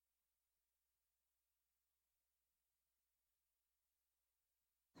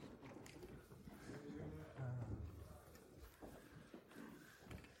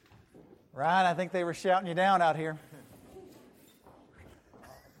Ryan, I think they were shouting you down out here.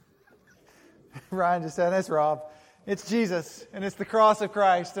 Ryan just said, that's Rob. It's Jesus, and it's the cross of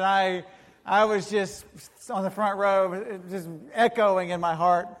Christ. And I was just on the front row, just echoing in my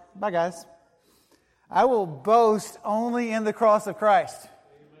heart. Bye, guys. I will boast only in the cross of Christ.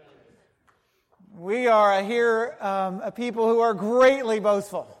 We are here a people who are greatly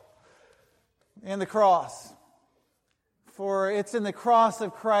boastful in the cross. For it's in the cross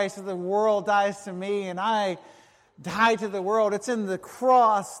of Christ that the world dies to me and I die to the world. It's in the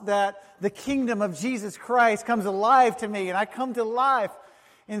cross that the kingdom of Jesus Christ comes alive to me, and I come to life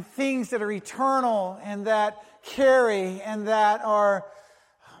in things that are eternal and that carry and that are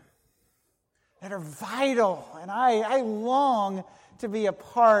vital. And I long to be a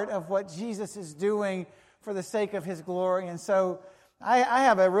part of what Jesus is doing for the sake of His glory. And so I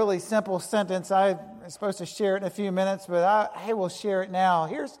have a really simple sentence. I'm supposed to share it in a few minutes, but I will share it now.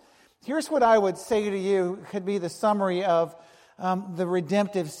 Here's what I would say to you, could be the summary of the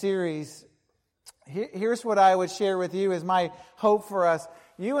redemptive series. Here's what I would share with you as my hope for us.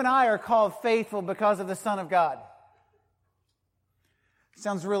 You and I are called faithful because of the Son of God.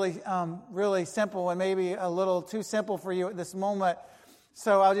 Sounds really simple and maybe a little too simple for you at this moment,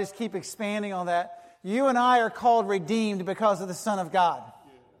 so I'll just keep expanding on that. You and I are called redeemed because of the Son of God.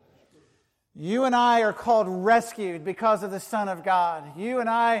 You and I are called rescued because of the Son of God. You and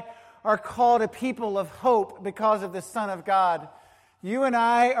I are called a people of hope because of the Son of God. You and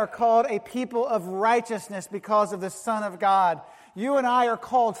I are called a people of righteousness because of the Son of God. You and I are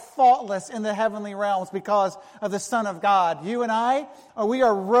called faultless in the heavenly realms because of the Son of God. You and I, we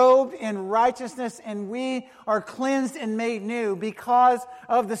are robed in righteousness and we are cleansed and made new because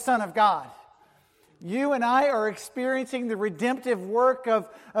of the Son of God. You and I are experiencing the redemptive work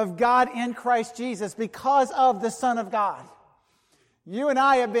of God in Christ Jesus because of the Son of God. You and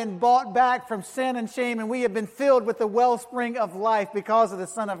I have been bought back from sin and shame, and we have been filled with the wellspring of life because of the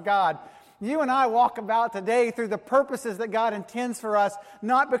Son of God. You and I walk about today through the purposes that God intends for us,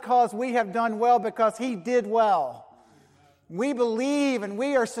 not because we have done well, because He did well. We believe and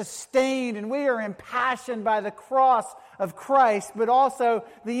we are sustained and we are impassioned by the cross of Christ, but also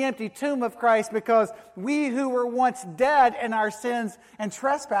the empty tomb of Christ, because we who were once dead in our sins and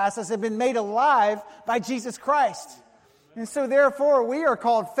trespasses have been made alive by Jesus Christ. And so therefore we are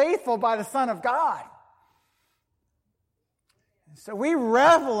called faithful by the Son of God. So we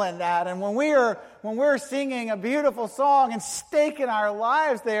revel in that, and when we're singing a beautiful song and staking our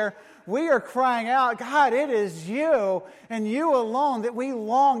lives there, we are crying out, God, it is you and you alone that we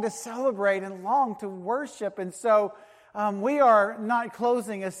long to celebrate and long to worship. And so we are not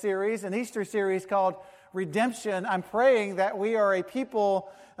closing a series, an Easter series called Redemption. I'm praying that we are a people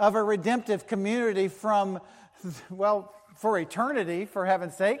of a redemptive community for eternity, for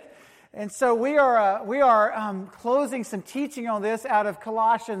heaven's sake. And so we are closing some teaching on this out of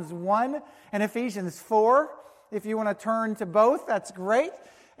Colossians 1 and Ephesians 4. If you want to turn to both, that's great.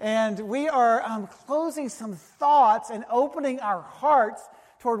 And we are closing some thoughts and opening our hearts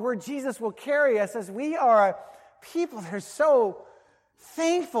toward where Jesus will carry us, as we are a people that are so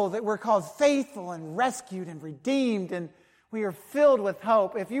thankful that we're called faithful and rescued and redeemed, and we are filled with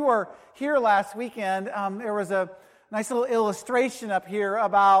hope. If you were here last weekend, there was a nice little illustration up here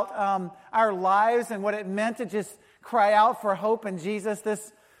about our lives and what it meant to just cry out for hope in Jesus.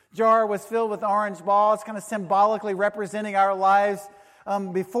 This jar was filled with orange balls, kind of symbolically representing our lives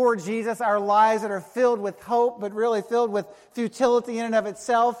before Jesus, our lives that are filled with hope, but really filled with futility in and of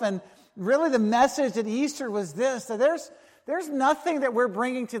itself. And really the message at Easter was this, that there's nothing that we're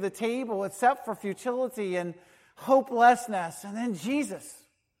bringing to the table except for futility and hopelessness. And then Jesus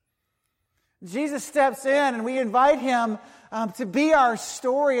steps in, and we invite Him to be our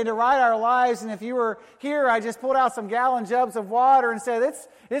story and to write our lives. And if you were here, I just pulled out some gallon jugs of water and said,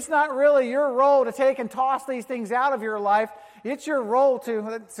 it's not really your role to take and toss these things out of your life. It's your role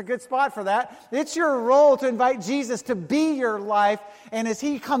it's a good spot for that. It's your role to invite Jesus to be your life. And as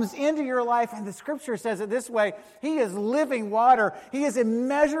He comes into your life, and the Scripture says it this way, He is living water. He is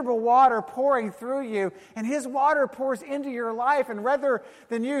immeasurable water pouring through you. And His water pours into your life. And rather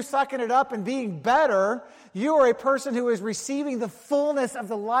than you sucking it up and being better, you are a person who is receiving the fullness of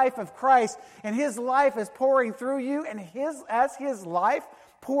the life of Christ. And His life is pouring through you. And as His life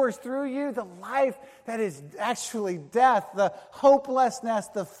pours through you, the life that is actually death, the hopelessness,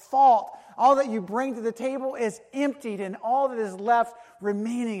 the fault, all that you bring to the table is emptied, and all that is left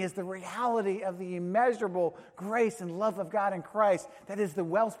remaining is the reality of the immeasurable grace and love of God in Christ that is the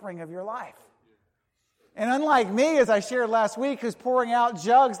wellspring of your life. And unlike me, as I shared last week, who's pouring out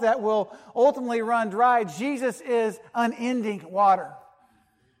jugs that will ultimately run dry, Jesus is unending water.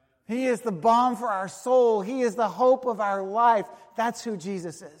 He is the balm for our soul. He is the hope of our life. That's who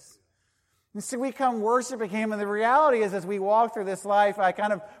Jesus is. And so we come worshiping Him, and the reality is, as we walk through this life, I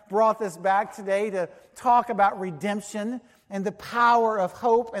kind of brought this back today to talk about redemption and the power of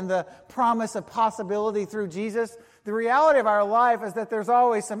hope and the promise of possibility through Jesus. The reality of our life is that there's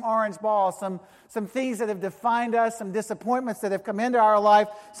always some orange balls, some things that have defined us, some disappointments that have come into our life,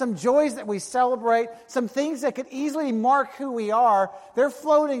 some joys that we celebrate, some things that could easily mark who we are. They're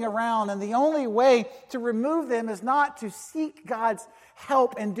floating around, and the only way to remove them is not to seek God's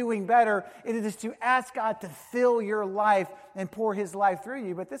help in doing better. It is to ask God to fill your life and pour His life through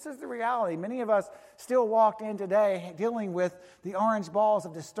you. But this is the reality. Many of us still walked in today dealing with the orange balls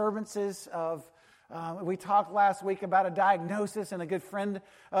of disturbances of we talked last week about a diagnosis, and a good friend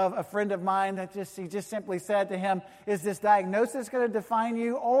of mine that he just simply said to him, is this diagnosis going to define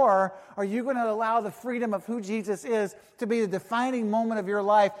you, or are you going to allow the freedom of who Jesus is to be the defining moment of your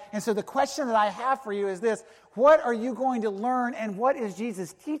life? And so the question that I have for you is this: what are you going to learn, and what is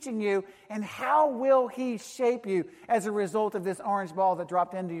Jesus teaching you, and how will He shape you as a result of this orange ball that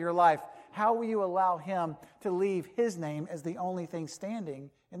dropped into your life? How will you allow Him to leave His name as the only thing standing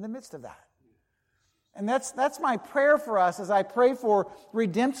in the midst of that? And that's my prayer for us as I pray for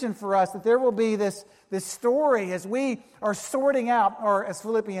redemption for us, that there will be this story as we are sorting out, or as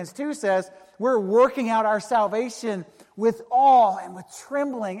Philippians 2 says, we're working out our salvation with awe and with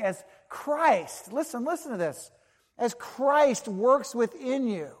trembling as Christ, listen to this, as Christ works within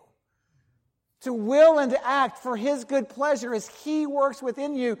you to will and to act for His good pleasure. As He works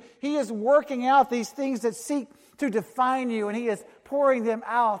within you, He is working out these things that seek to define you, and He is pouring them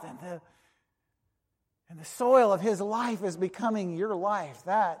out, and the soil of His life is becoming your life.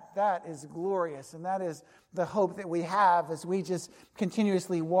 That is glorious, and that is the hope that we have as we just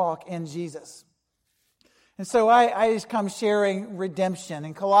continuously walk in Jesus. And so I just come sharing redemption.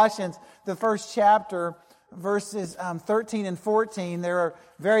 In Colossians, the first chapter, verses 13 and 14, there are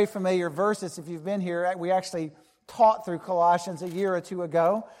very familiar verses. If you've been here, we actually taught through Colossians a year or two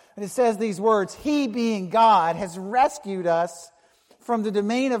ago. And it says these words: He, being God, has rescued us from the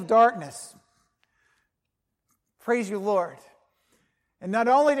domain of darkness. Praise you, Lord. And not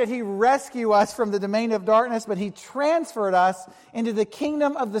only did He rescue us from the domain of darkness, but He transferred us into the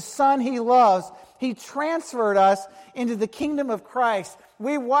kingdom of the Son He loves. He transferred us into the kingdom of Christ.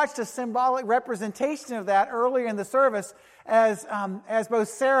 We watched a symbolic representation of that earlier in the service as both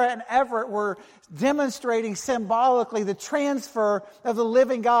Sarah and Everett were demonstrating symbolically the transfer of the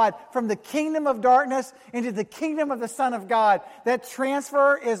living God from the kingdom of darkness into the kingdom of the Son of God. That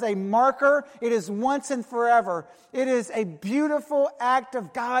transfer is a marker. It is once and forever. It is a beautiful act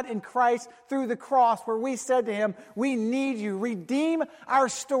of God in Christ through the cross, where we said to Him, we need You. Redeem our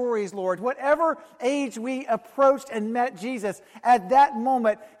stories, Lord. Whatever age we approached and met Jesus, at that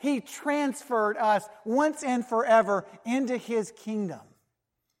moment, He transferred us once and forever into His kingdom.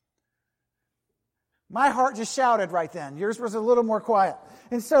 My heart just shouted right then. Yours was a little more quiet.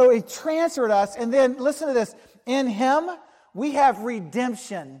 And so He transferred us, and then, listen to this, in Him we have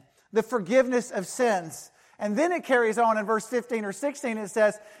redemption, the forgiveness of sins. And then it carries on in verse 15 or 16, it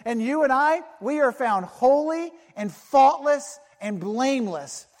says, and you and I, we are found holy and faultless and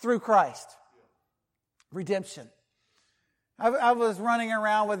blameless through Christ. Redemption. I was running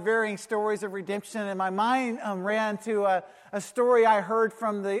around with varying stories of redemption, and my mind ran to a story I heard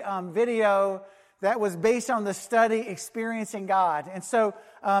from the video that was based on the study Experiencing God. And so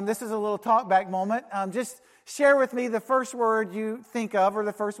this is a little talkback moment. Just share with me the first word you think of, or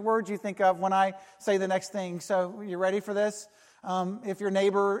the first word you think of when I say the next thing. So you ready for this? If your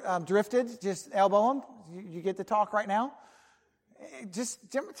neighbor drifted, just elbow him. You get to talk right now. Just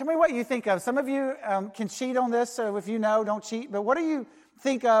tell me what you think of. Some of you can cheat on this, so if you know, don't cheat. But what do you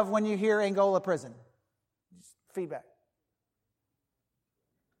think of when you hear Angola prison? Just feedback.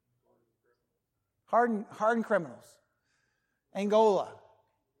 Hardened criminals. Angola.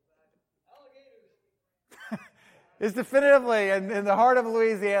 Is definitively in the heart of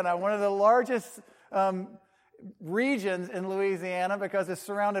Louisiana, one of the largest regions in Louisiana, because it's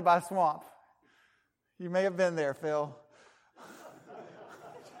surrounded by swamp. You may have been there, Phil.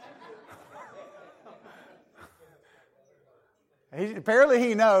 Apparently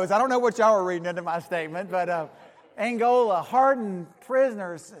he knows. I don't know what y'all were reading into my statement, but Angola, hardened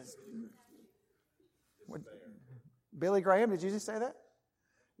prisoners. Billy Graham, did you just say that?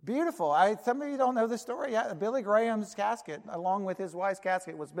 Beautiful. Some of you don't know the story. Yeah, Billy Graham's casket, along with his wife's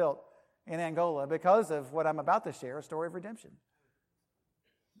casket, was built in Angola because of what I'm about to share, a story of redemption.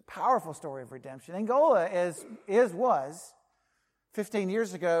 Powerful story of redemption. Angola was 15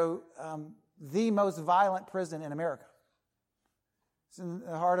 years ago, the most violent prison in America. It's in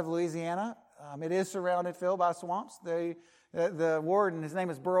the heart of Louisiana. It is surrounded, Phil, by swamps. The warden, his name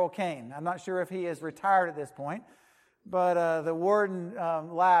is Burl Cain. I'm not sure if he is retired at this point, but the warden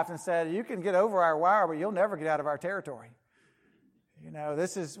laughed and said, "You can get over our wire, but you'll never get out of our territory." You know,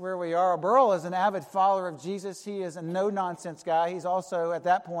 this is where we are. Burl is an avid follower of Jesus. He is a no-nonsense guy. He's also, at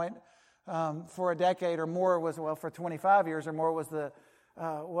that point, for a decade or more, for 25 years or more, was the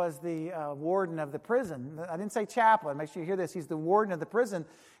warden of the prison. I didn't say chaplain. Make sure you hear this. He's the warden of the prison.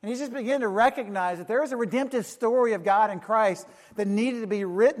 And he just began to recognize that there is a redemptive story of God in Christ that needed to be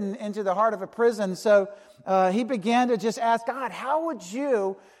written into the heart of a prison. So he began to just ask God, how would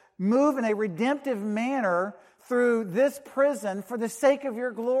you move in a redemptive manner through this prison for the sake of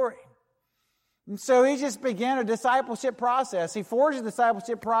your glory? And so he just began a discipleship process. He forged a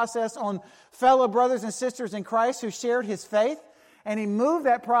discipleship process on fellow brothers and sisters in Christ who shared his faith. And he moved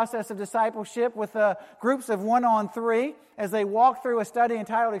that process of discipleship with groups of 1-on-3 as they walked through a study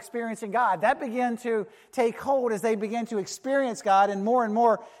entitled Experiencing God. That began to take hold as they began to experience God and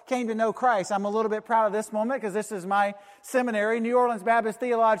more came to know Christ. I'm a little bit proud of this moment because this is my seminary. New Orleans Baptist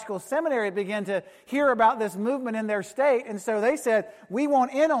Theological Seminary began to hear about this movement in their state. And so they said, we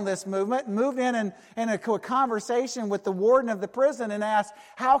want in on this movement, moved in a conversation with the warden of the prison and asked,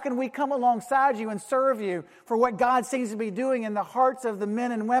 how can we come alongside you and serve you for what God seems to be doing in the hearts of the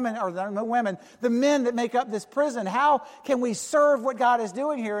men and women, or the women, the men that make up this prison? How can we serve what God is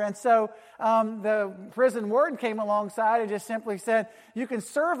doing here? And so the prison warden came alongside and just simply said, you can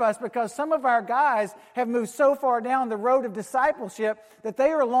serve us because some of our guys have moved so far down the road of discipleship that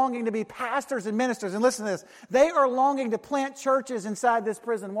they are longing to be pastors and ministers. And listen to this, they are longing to plant churches inside this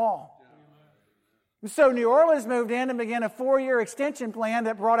prison wall. So New Orleans moved in and began a 4-year extension plan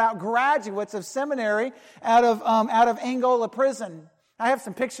that brought out graduates of seminary out of Angola prison. I have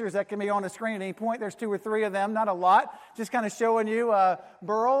some pictures that can be on the screen at any point. There's 2 or 3 of them, not a lot, just kind of showing you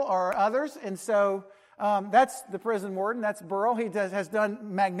Burl or others. And so that's the prison warden. That's Burl. He has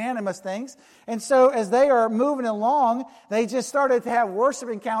done magnanimous things. And so as they are moving along, they just started to have worship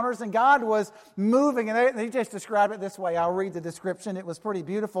encounters, and God was moving. And they just described it this way. I'll read the description. It was pretty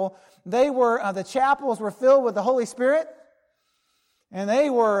beautiful. The chapels were filled with the Holy Spirit, and they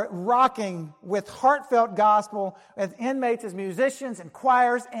were rocking with heartfelt gospel as inmates, as musicians and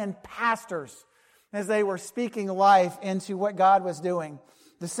choirs and pastors, as they were speaking life into what God was doing.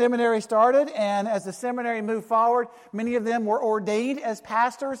 The seminary started, and as the seminary moved forward, many of them were ordained as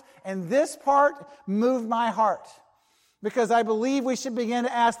pastors, and this part moved my heart because I believe we should begin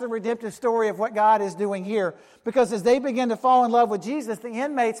to ask the redemptive story of what God is doing here. Because as they begin to fall in love with Jesus, the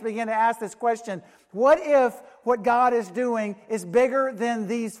inmates begin to ask this question, what if what God is doing is bigger than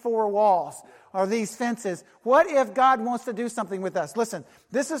these 4 walls or these fences? What if God wants to do something with us? Listen,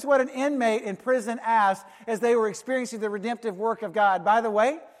 this is what an inmate in prison asked as they were experiencing the redemptive work of God. By the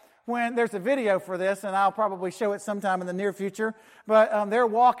way, when there's a video for this, and I'll probably show it sometime in the near future, but they're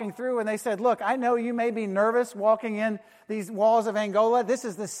walking through and they said, look, I know you may be nervous walking in these walls of Angola. This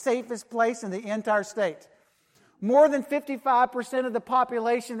is the safest place in the entire state. More than 55% of the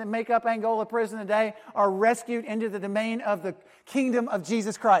population that make up Angola prison today are rescued into the domain of the kingdom of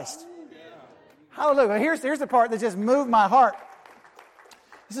Jesus Christ. Hallelujah. Here's the part that just moved my heart.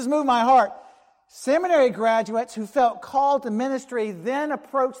 This has moved my heart. Seminary graduates who felt called to ministry then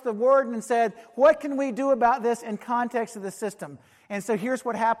approached the warden and said, what can we do about this in context of the system? And so here's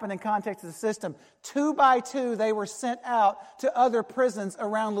what happened in context of the system. 2 by 2, they were sent out to other prisons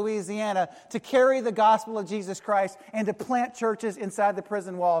around Louisiana to carry the gospel of Jesus Christ and to plant churches inside the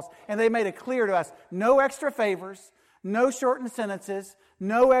prison walls. And they made it clear to us, no extra favors, no shortened sentences,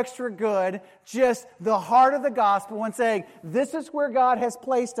 no extra good, just the heart of the gospel and saying, this is where God has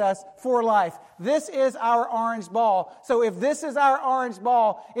placed us for life. This is our orange ball. So if this is our orange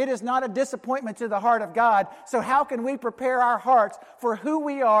ball, it is not a disappointment to the heart of God. So how can we prepare our hearts for who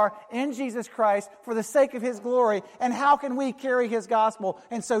we are in Jesus Christ for the sake of His glory? And how can we carry His gospel?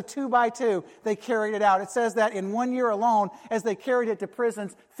 And so 2 by 2, they carried it out. It says that in 1 year alone, as they carried it to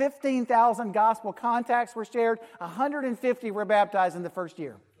prisons, 15,000 gospel contacts were shared, 150 were baptized in the first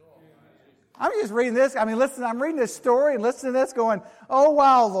year. I'm just reading this. Listen, I'm reading this story and listening to this going, oh,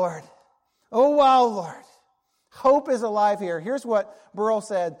 wow, Lord. Oh, wow, Lord. Hope is alive here. Here's what Burl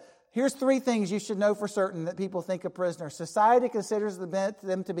said. Here's 3 things you should know for certain that people think of prisoners. Society considers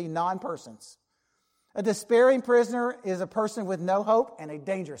them to be non-persons. A despairing prisoner is a person with no hope and a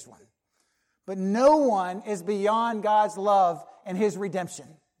dangerous one. But no one is beyond God's love and His redemption.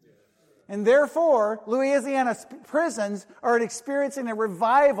 And therefore, Louisiana prisons are experiencing a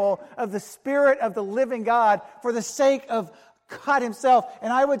revival of the Spirit of the living God for the sake of God Himself.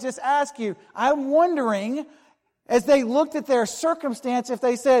 And I would just ask you, I'm wondering, As they looked at their circumstance, if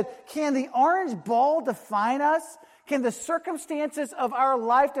they said, can the orange ball define us? Can the circumstances of our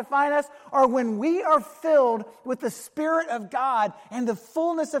life define us? Or when we are filled with the Spirit of God and the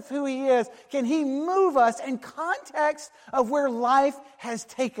fullness of who He is, can He move us in context of where life has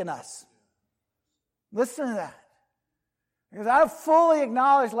taken us? Listen to that. Because I fully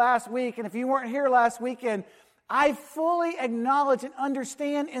acknowledged last week, and if you weren't here last weekend, I fully acknowledge and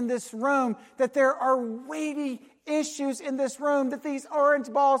understand in this room that there are weighty issues in this room, that these orange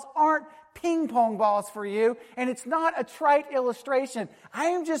balls aren't ping pong balls for you, and it's not a trite illustration. I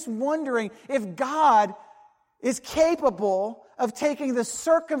am just wondering if God is capable of taking the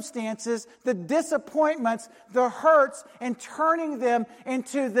circumstances, the disappointments, the hurts, and turning them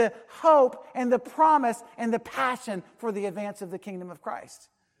into the hope and the promise and the passion for the advance of the kingdom of Christ.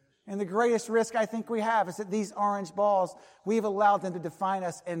 And the greatest risk I think we have is that these orange balls, we've allowed them to define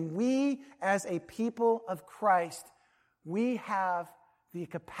us. And we, as a people of Christ, we have the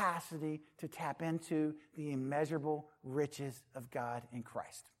capacity to tap into the immeasurable riches of God in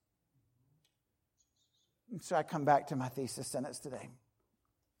Christ. And so I come back to my thesis sentence today.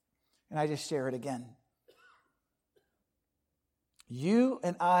 And I just share it again. You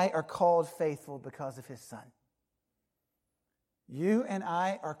and I are called faithful because of His Son. You and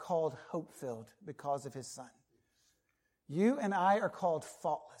I are called hope-filled because of His Son. You and I are called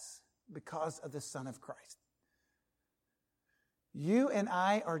faultless because of the Son of Christ. You and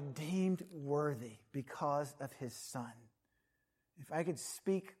I are deemed worthy because of His Son. If I could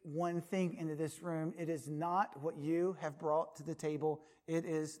speak one thing into this room, it is not what you have brought to the table. It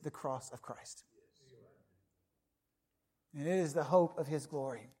is the cross of Christ. And it is the hope of His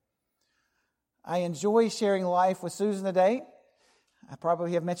glory. I enjoy sharing life with Susan today. I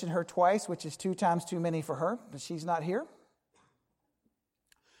probably have mentioned her twice, which is 2 times too many for her, but she's not here.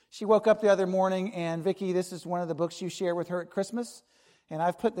 She woke up the other morning, and Vicki, this is one of the books you share with her at Christmas. And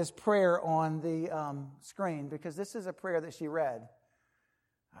I've put this prayer on the screen because this is a prayer that she read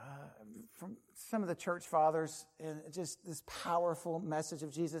from some of the church fathers, and just this powerful message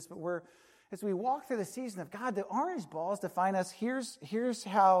of Jesus. But as we walk through the season of God, the orange balls define us. Here's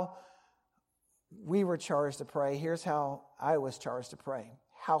how we were charged to pray. Here's how I was charged to pray.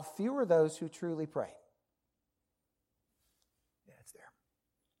 How few are those who truly pray. Yeah, it's there.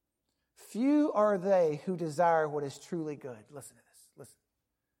 Few are they who desire what is truly good. Listen to this. Listen.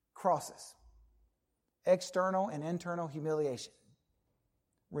 Crosses. External and internal humiliation.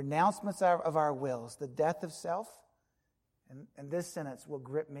 Renouncements of our wills. The death of self. And this sentence will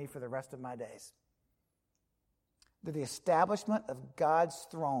grip me for the rest of my days. The establishment of God's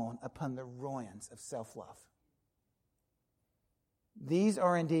throne upon the ruins of self-love. These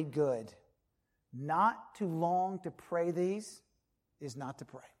are indeed good. Not to long to pray these is not to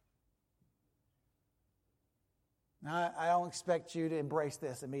pray. Now, I don't expect you to embrace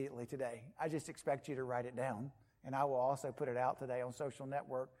this immediately today. I just expect you to write it down. And I will also put it out today on social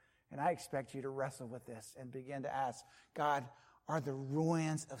network. And I expect you to wrestle with this and begin to ask, God, are the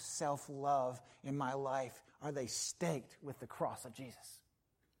ruins of self-love in my life, are they staked with the cross of Jesus?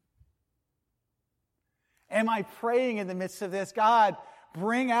 Am I praying in the midst of this, God,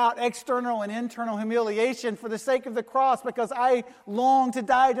 bring out external and internal humiliation for the sake of the cross because I long to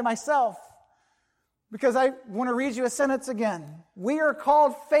die to myself? Because I want to read you a sentence again. We are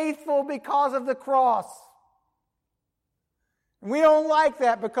called faithful because of the cross. And we don't like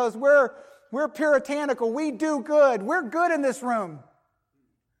that because we're puritanical. We do good. We're good in this room.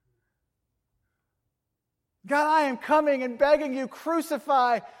 God, I am coming and begging you,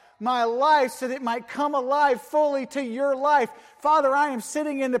 crucify my life so that it might come alive fully to your life. Father, I am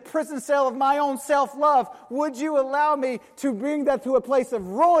sitting in the prison cell of my own self-love. Would you allow me to bring that to a place of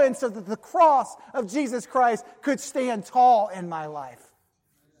ruin so that the cross of Jesus Christ could stand tall in my life?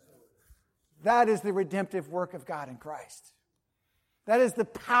 That is the redemptive work of God in Christ. That is the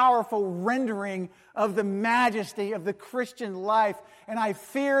powerful rendering of the majesty of the Christian life. And I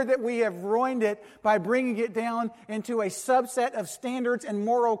fear that we have ruined it by bringing it down into a subset of standards and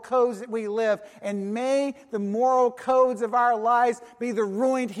moral codes that we live. And may the moral codes of our lives be the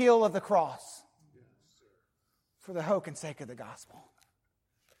ruined heel of the cross. For the hope and sake of the gospel.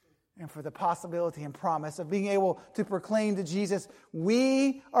 And for the possibility and promise of being able to proclaim to Jesus,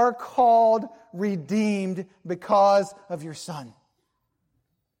 we are called redeemed because of your Son.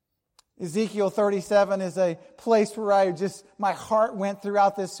 Ezekiel 37 is a place where my heart went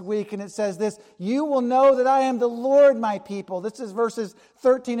throughout this week, and it says this: "You will know that I am the Lord, my people." This is verses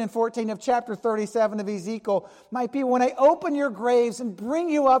 13 and 14 of chapter 37 of Ezekiel. "My people, when I open your graves and bring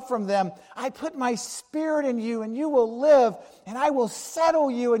you up from them, I put my spirit in you, and you will live, and I will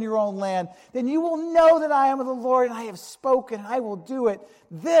settle you in your own land. Then you will know that I am the Lord, and I have spoken, and I will do it.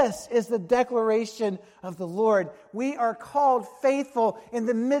 This is the declaration of the Lord." We are called faithful in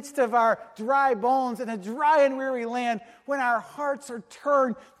the midst of our dry bones in a dry and weary land, when our hearts are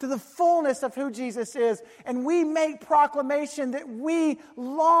turned to the fullness of who Jesus is, and we make proclamation that we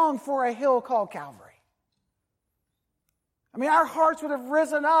long for a hill called Calvary. I mean, our hearts would have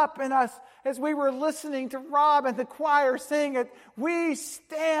risen up in us as we were listening to Rob and the choir sing it. We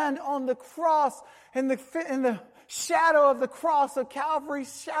stand on the cross in the shadow of the cross of Calvary,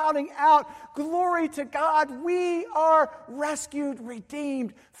 shouting out, "Glory to God." We are rescued,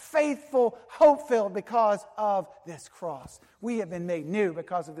 redeemed, faithful, hope-filled because of this cross. We have been made new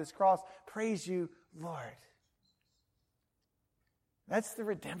because of this cross. Praise you, Lord. That's the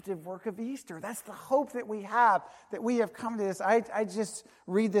redemptive work of Easter. That's the hope that we have come to this. I just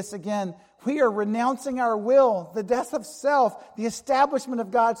read this again. "We are renouncing our will, the death of self, the establishment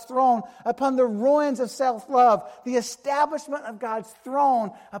of God's throne upon the ruins of self-love." The establishment of God's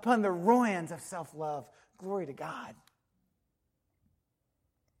throne upon the ruins of self-love. Glory to God.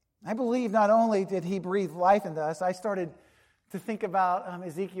 I believe not only did He breathe life into us, I started to think about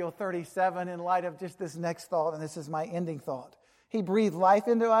Ezekiel 37 in light of just this next thought, and this is my ending thought. He breathed life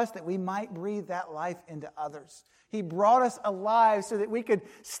into us that we might breathe that life into others. He brought us alive so that we could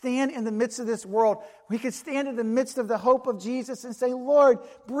stand in the midst of this world. We could stand in the midst of the hope of Jesus and say, "Lord,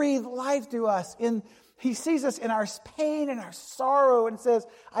 breathe life to us." He sees us in our pain and our sorrow and says,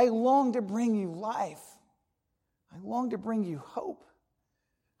 "I long to bring you life. I long to bring you hope.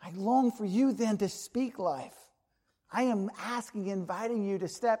 I long for you then to speak life." I am inviting you to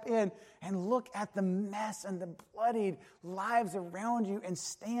step in and look at the mess and the bloodied lives around you and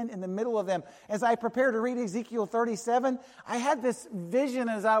stand in the middle of them. As I prepare to read Ezekiel 37, I had this vision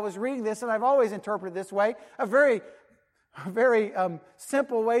as I was reading this, and I've always interpreted this way, a very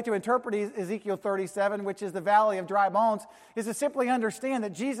simple way to interpret Ezekiel 37, which is the valley of dry bones, is to simply understand that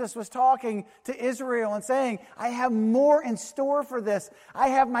Jesus was talking to Israel and saying, "I have more in store for this. I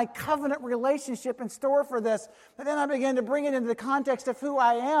have my covenant relationship in store for this." But then I began to bring it into the context of who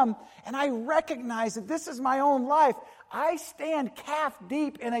I am, and I recognize that this is my own life. I stand calf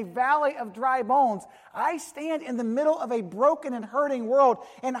deep in a valley of dry bones. I stand in the middle of a broken and hurting world,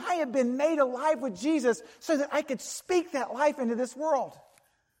 and I have been made alive with Jesus so that I could speak that life into this world.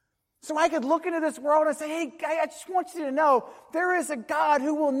 So I could look into this world and say, "Hey, I just want you to know there is a God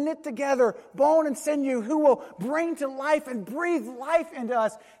who will knit together bone and sinew, who will bring to life and breathe life into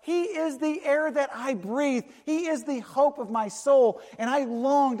us. He is the air that I breathe. He is the hope of my soul, and I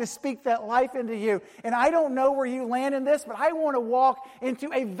long to speak that life into you." And I don't know where you land in this, but I want to walk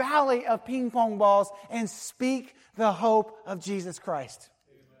into a valley of ping pong balls and speak the hope of Jesus Christ.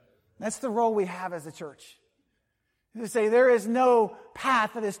 Amen. That's the role we have as a church. To say there is no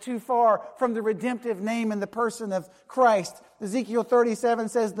path that is too far from the redemptive name and the person of Christ. Ezekiel 37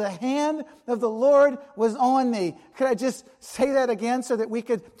 says, "The hand of the Lord was on me." Could I just say that again so that we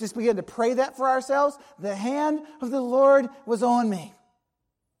could just begin to pray that for ourselves? The hand of the Lord was on me.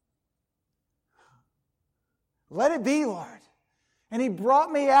 Let it be, Lord. And He brought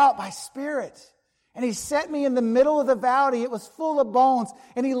me out by Spirit. And He set me in the middle of the valley. It was full of bones.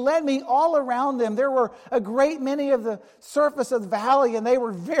 And He led me all around them. There were a great many of the surface of the valley, and they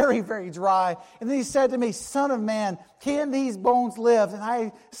were very, very dry. And then He said to me, "Son of man, can these bones live?" And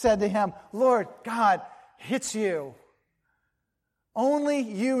I said to Him, "Lord God, it's you. Only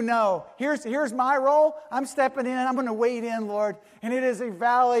you know." Here's my role. I'm stepping in. I'm going to wade in, Lord. And it is a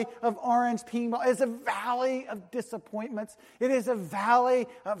valley of orange pinball. It's a valley of disappointments. It is a valley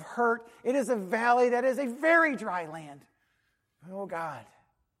of hurt. It is a valley that is a very dry land. Oh God,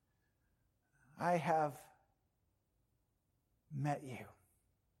 I have met you.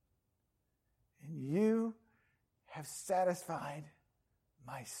 And you have satisfied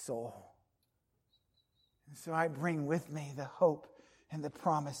my soul. And so I bring with me the hope and the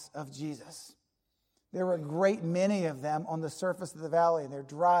promise of Jesus. There were a great many of them on the surface of the valley, and they're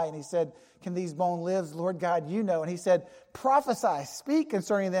dry. And He said, "Can these bones live? Lord God, you know." And He said, "Prophesy, speak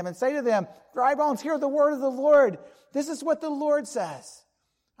concerning them, and say to them, dry bones, hear the word of the Lord. This is what the Lord says.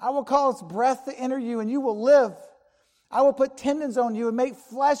 I will cause breath to enter you, and you will live. I will put tendons on you and make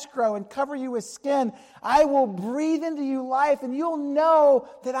flesh grow and cover you with skin. I will breathe into you life, and you'll know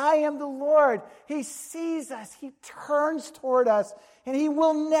that I am the Lord. He sees us. He turns toward us, and He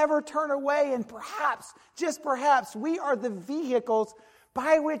will never turn away. And perhaps, just perhaps, we are the vehicles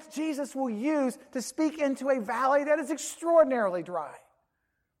by which Jesus will use to speak into a valley that is extraordinarily dry,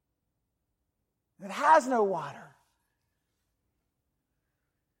 that has no water.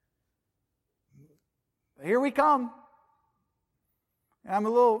 Here we come. And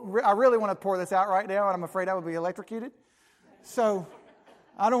I really want to pour this out right now, and I'm afraid I would be electrocuted. So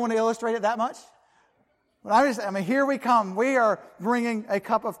I don't want to illustrate it that much. But here we come. We are bringing a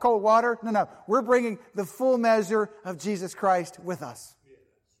cup of cold water. No. We're bringing the full measure of Jesus Christ with us.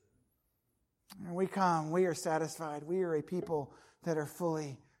 And we come. We are satisfied. We are a people that are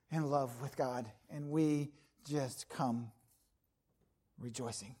fully in love with God. And we just come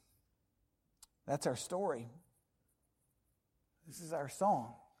rejoicing. That's our story. This is our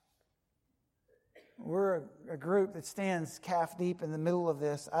song. We're a group that stands calf deep in the middle of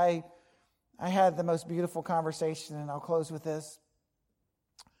this. I had the most beautiful conversation, and I'll close with this.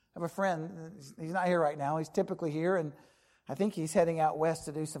 I have a friend. He's not here right now. He's typically here, and I think he's heading out west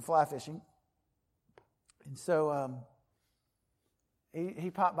to do some fly fishing. And so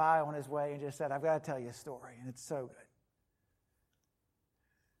he popped by on his way and just said, I've got to tell you a story, and it's so good.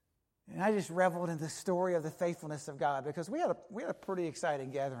 And I just reveled in the story of the faithfulness of God, because we had a pretty exciting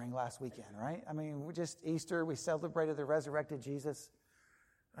gathering last weekend, right? I mean, Easter, we celebrated the resurrected Jesus.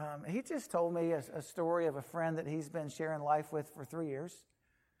 He just told me a story of a friend that he's been sharing life with for 3 years.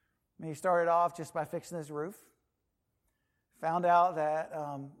 I mean, he started off just by fixing his roof. Found out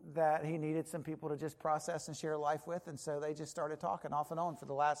that he needed some people to just process and share life with, and so they just started talking off and on for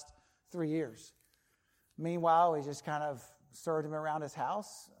the last 3 years. Meanwhile, we just kind of served him around his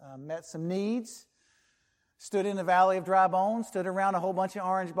house, met some needs, stood in the valley of dry bones, stood around a whole bunch of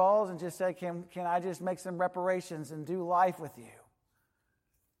orange balls and just said, can I just make some reparations and do life with you?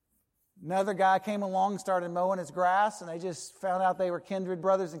 Another guy came along and started mowing his grass, and they just found out they were kindred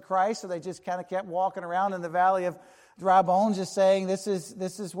brothers in Christ, so they just kind of kept walking around in the valley of dry bones, just saying, this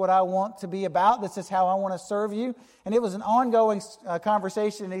is what I want to be about. This is how I want to serve you. And it was an ongoing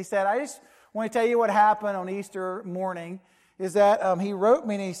conversation. And he said, I just want to tell you what happened on Easter morning. Is that he wrote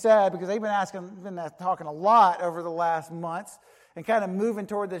me and he said, because they've been talking a lot over the last months and kind of moving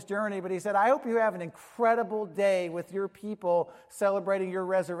toward this journey, but he said, I hope you have an incredible day with your people celebrating your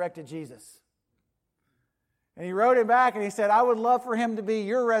resurrected Jesus. And he wrote him back and he said, I would love for him to be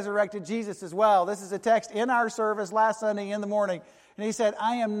your resurrected Jesus as well. This is a text in our service last Sunday in the morning. And he said,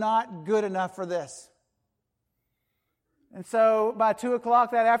 I am not good enough for this. And so by 2 o'clock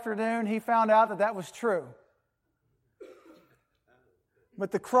that afternoon, he found out that was true.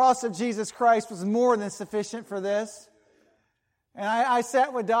 But the cross of Jesus Christ was more than sufficient for this. And I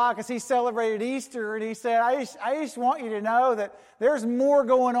sat with Doc as he celebrated Easter, and he said, I just want you to know that there's more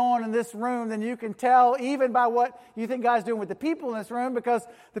going on in this room than you can tell, even by what you think God's doing with the people in this room, because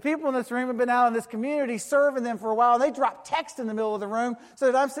the people in this room have been out in this community serving them for a while, and they drop text in the middle of the room so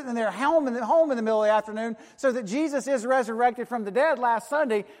that I'm sitting there home in the middle of the afternoon, so that Jesus is resurrected from the dead last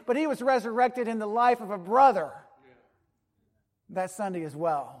Sunday, but he was resurrected in the life of a brother that Sunday as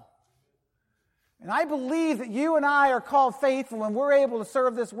well. And I believe that you and I are called faithful, and we're able to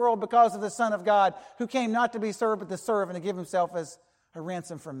serve this world because of the Son of God, who came not to be served but to serve and to give himself as a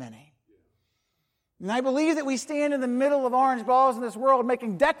ransom for many. And I believe that we stand in the middle of orange balls in this world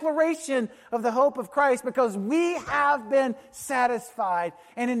making declaration of the hope of Christ because we have been satisfied.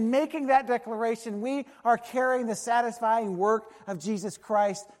 And in making that declaration, we are carrying the satisfying work of Jesus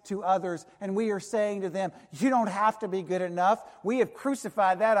Christ to others. And we are saying to them, you don't have to be good enough. We have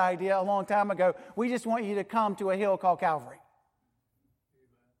crucified that idea a long time ago. We just want you to come to a hill called Calvary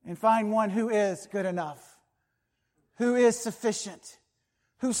and find one who is good enough, who is sufficient,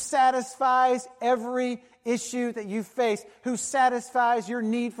 who satisfies every issue that you face, who satisfies your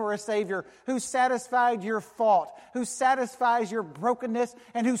need for a Savior, who satisfied your fault, who satisfies your brokenness,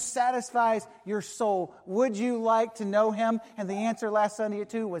 and who satisfies your soul. Would you like to know him? And the answer last Sunday at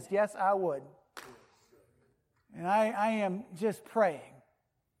 2 was, yes, I would. And I am just praying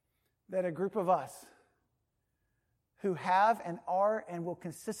that a group of us who have and are and will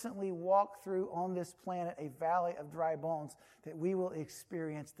consistently walk through on this planet a valley of dry bones, that we will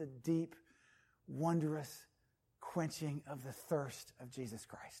experience the deep, wondrous quenching of the thirst of Jesus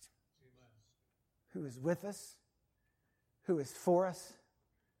Christ, who is with us, who is for us,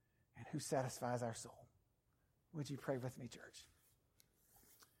 and who satisfies our soul. Would you pray with me, church?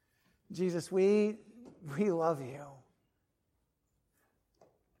 Jesus, we love you.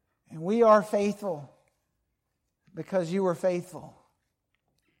 And we are faithful because you were faithful.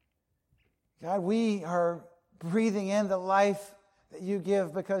 God, we are breathing in the life that you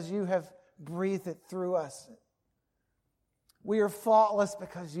give because you have breathed it through us. We are faultless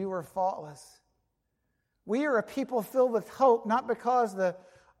because you are faultless. We are a people filled with hope, not because the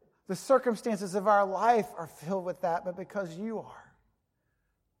circumstances of our life are filled with that, but because you are.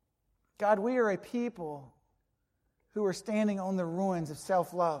 God, we are a people who are standing on the ruins of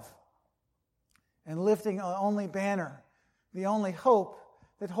self-love and lifting the only banner, the only hope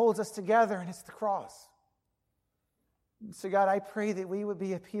that holds us together, and it's the cross. So God, I pray that we would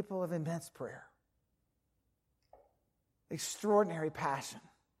be a people of immense prayer, extraordinary passion,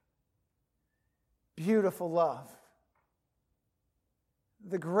 beautiful love,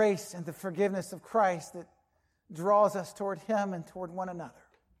 the grace and the forgiveness of Christ that draws us toward Him and toward one another.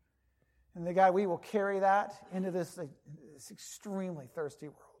 And that, God, we will carry that into this extremely thirsty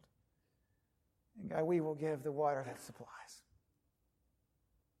world. And God, we will give the water that supplies.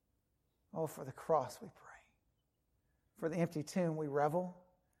 Oh, for the cross we pray. For the empty tomb we revel.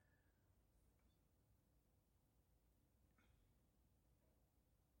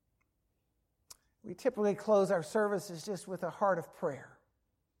 We typically close our services just with a heart of prayer.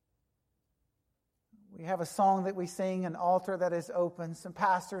 We have a song that we sing, an altar that is open. Some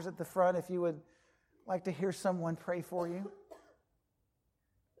pastors at the front, if you would like to hear someone pray for you.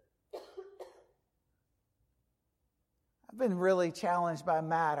 I've been really challenged by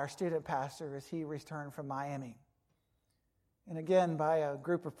Matt, our student pastor, as he returned from Miami. And again, by a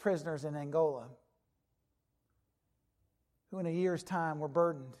group of prisoners in Angola who in a year's time were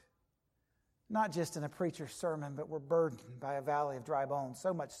burdened, not just in a preacher's sermon, but were burdened by a valley of dry bones,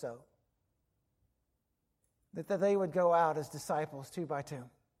 so much so that they would go out as disciples 2 by 2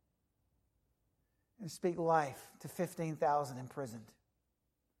 and speak life to 15,000 imprisoned.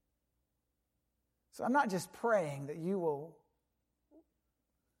 So I'm not just praying that you will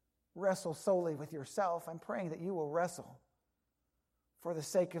wrestle solely with yourself. I'm praying that you will wrestle for the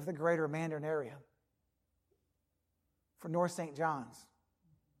sake of the greater Mandarin area, for North St. John's,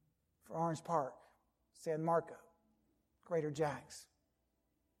 for Orange Park, San Marco, Greater Jax.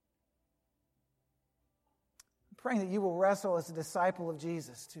 I'm praying that you will wrestle as a disciple of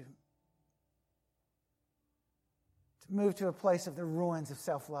Jesus to move to a place of the ruins of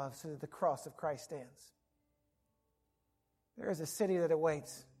self-love so that the cross of Christ stands. There is a city that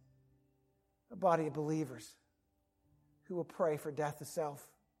awaits, a body of believers who will pray for death of self,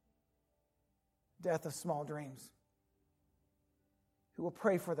 death of small dreams, who will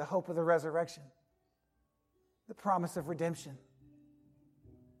pray for the hope of the resurrection, the promise of redemption,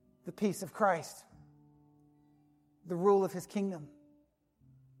 the peace of Christ, the rule of His kingdom.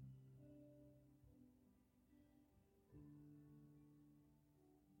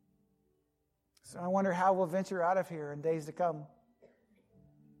 So I wonder how we'll venture out of here in days to come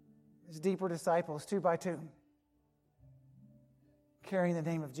as deeper disciples, 2 by 2, carrying the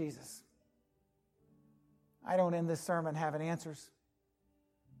name of Jesus. I don't end this sermon having answers.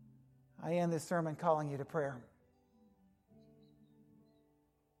 I end this sermon calling you to prayer.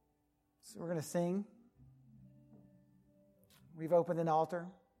 So we're going to sing. We've opened an altar.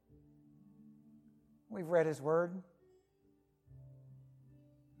 We've read His Word.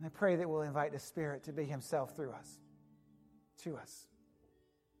 And I pray that we'll invite the Spirit to be Himself through us, to us.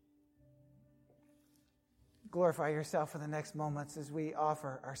 Glorify yourself in the next moments as we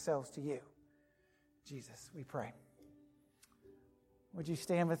offer ourselves to you. Jesus, we pray. Would you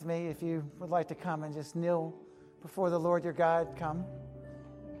stand with me if you would like to come and just kneel before the Lord your God? Come.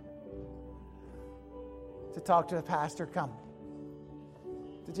 To talk to a pastor, come.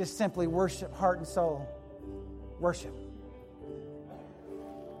 To just simply worship heart and soul. Worship.